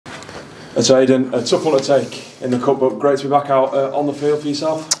It's Aidan, a tough one to take in the cup, but great to be back out on the field for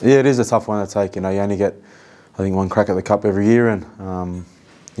yourself. Yeah, it is a tough one to take. You know, you only get, I think, one crack at the cup every year, and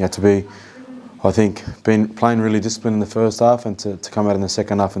to be, I think, playing really disciplined in the first half, and to come out in the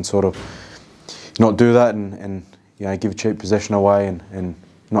second half and sort of not do that, and you know, give a cheap possession away, and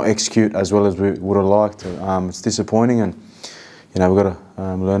not execute as well as we would have liked. It's disappointing, and you know, we've got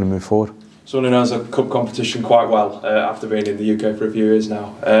to learn to move forward. Someone who knows the cup competition quite well after being in the UK for a few years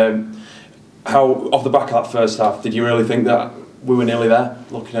now. How, off the back of that first half, did you really think that we were nearly there,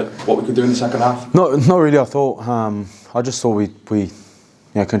 looking at what we could do in the second half? Not really. I thought I just thought we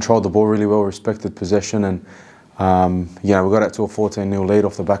controlled the ball really well, respected possession, and we got out to a 14-0 lead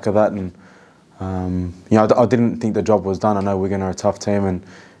off the back of that. And I didn't think the job was done. I know Wigan are a tough team,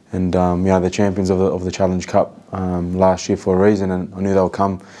 and they're champions of the Challenge Cup last year for a reason, and I knew they would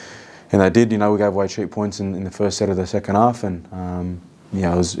come, and they did. You know, we gave away cheap points in the first set of the second half, and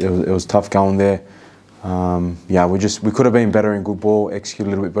it was tough going there. We could have been better in good ball, execute a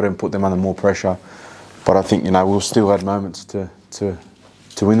little bit better, and put them under more pressure. But I think we still had moments to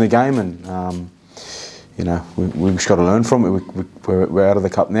win the game, and we just got to learn from it. We're out of the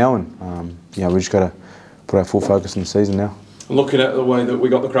cup now, and we just got to put our full focus on the season now. Looking at the way that we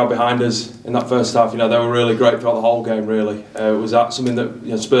got the crowd behind us in that first half, they were really great throughout the whole game. Really, was that something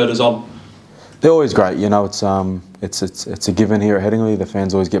that spurred us on? They're always great. It's a given here at Headingley. The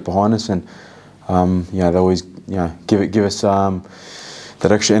fans always get behind us, and they always give us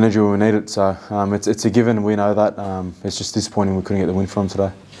that extra energy when we need it. So it's a given. We know that. It's just disappointing we couldn't get the win from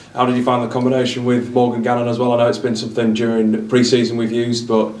today. How did you find the combination with Morgan Gannon as well? I know it's been something during pre-season we've used,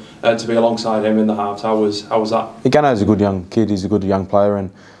 but to be alongside him in the halves, how was that? Gannon's a good young kid. He's a good young player,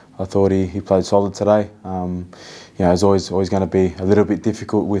 and I thought he played solid today. It's always going to be a little bit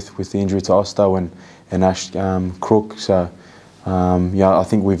difficult with the injury to Osto and Ash Crook. So I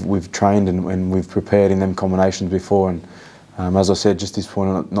think we've trained and we've prepared in them combinations before, and as I said, just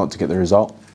disappointed not to get the result.